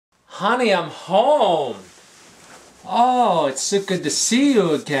Honey, I'm home. Oh, it's so good to see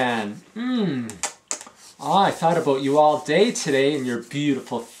you again. Oh, I thought about you all day today and your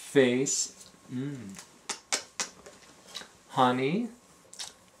beautiful face. Honey,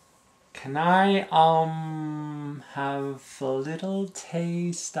 can I have a little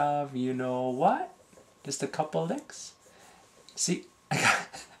taste of you know what? Just a couple licks? See,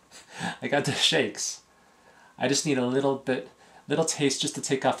 I got the shakes. I just need a little taste just to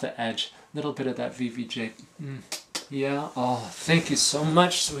take off the edge. A little bit of that VVJ. Yeah, oh, thank you so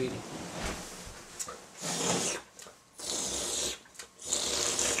much, sweetie.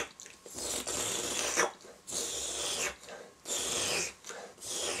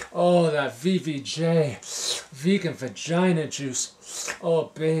 Oh, that VVJ, vegan vagina juice.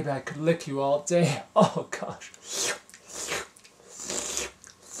 Oh, babe, I could lick you all day. Oh, gosh.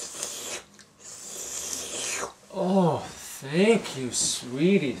 Oh, thank you,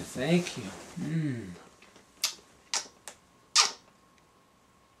 sweetie. Thank you.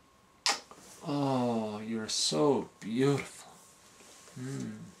 Oh, you're so beautiful.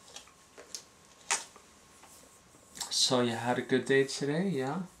 So you had a good day today,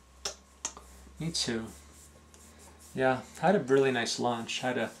 yeah? Me too. Yeah, I had a really nice lunch.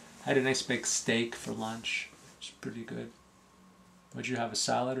 I had a nice big steak for lunch. It was pretty good. Would you have a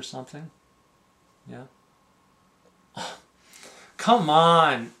salad or something? Yeah? Come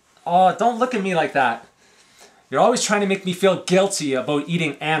on. Oh, don't look at me like that. You're always trying to make me feel guilty about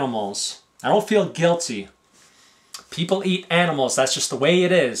eating animals. I don't feel guilty. People eat animals. That's just the way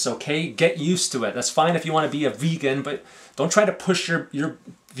it is, okay? Get used to it. That's fine if you want to be a vegan, but don't try to push your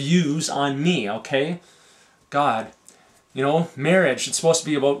views on me, okay? God. You know, marriage, it's supposed to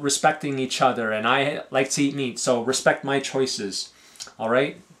be about respecting each other, and I like to eat meat, so respect my choices. All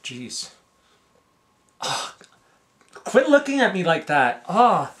right? Jeez. Oh, quit looking at me like that.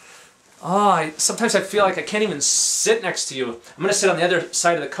 Sometimes I feel like I can't even sit next to you. I'm going to sit on the other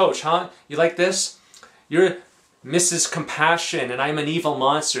side of the couch, huh? You like this? You're Mrs. Compassion, and I'm an evil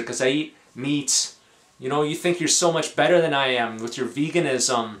monster because I eat meat. You know, you think you're so much better than I am with your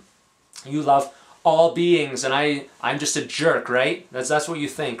veganism. You love all beings, and I'm just a jerk, right? That's what you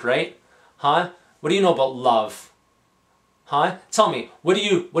think, right? Huh? What do you know about love? Huh? Tell me, what do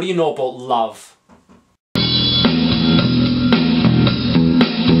you know about love?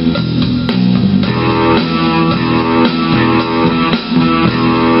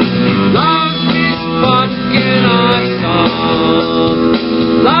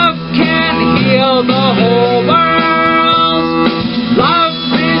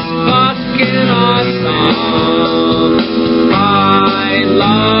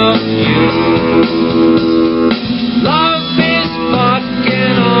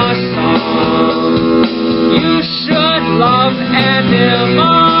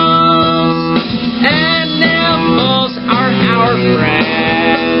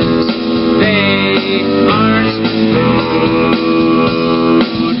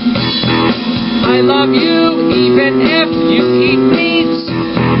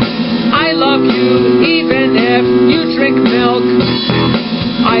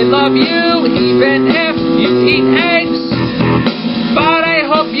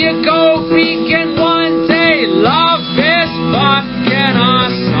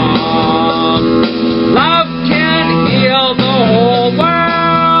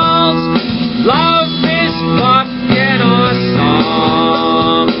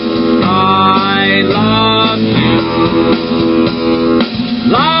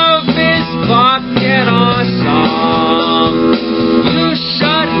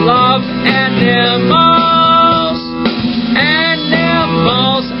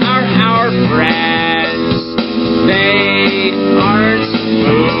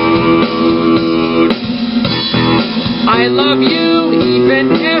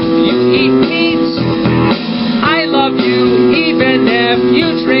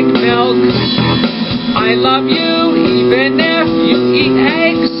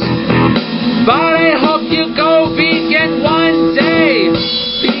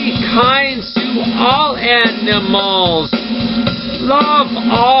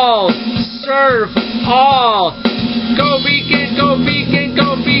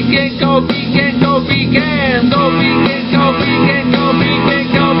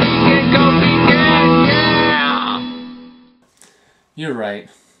 You're right.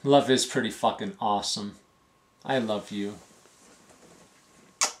 Love is pretty fucking awesome. I love you.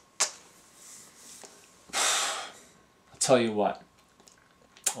 I'll tell you what.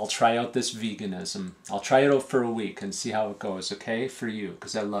 I'll try out this veganism. I'll try it out for a week and see how it goes, okay? For you,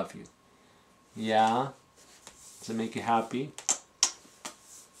 because I love you. Yeah? Does it make you happy?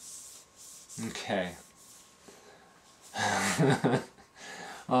 Okay.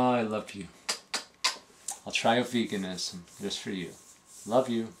 Oh, I love you. I'll try out veganism just for you. Love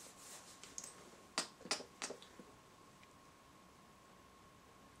you.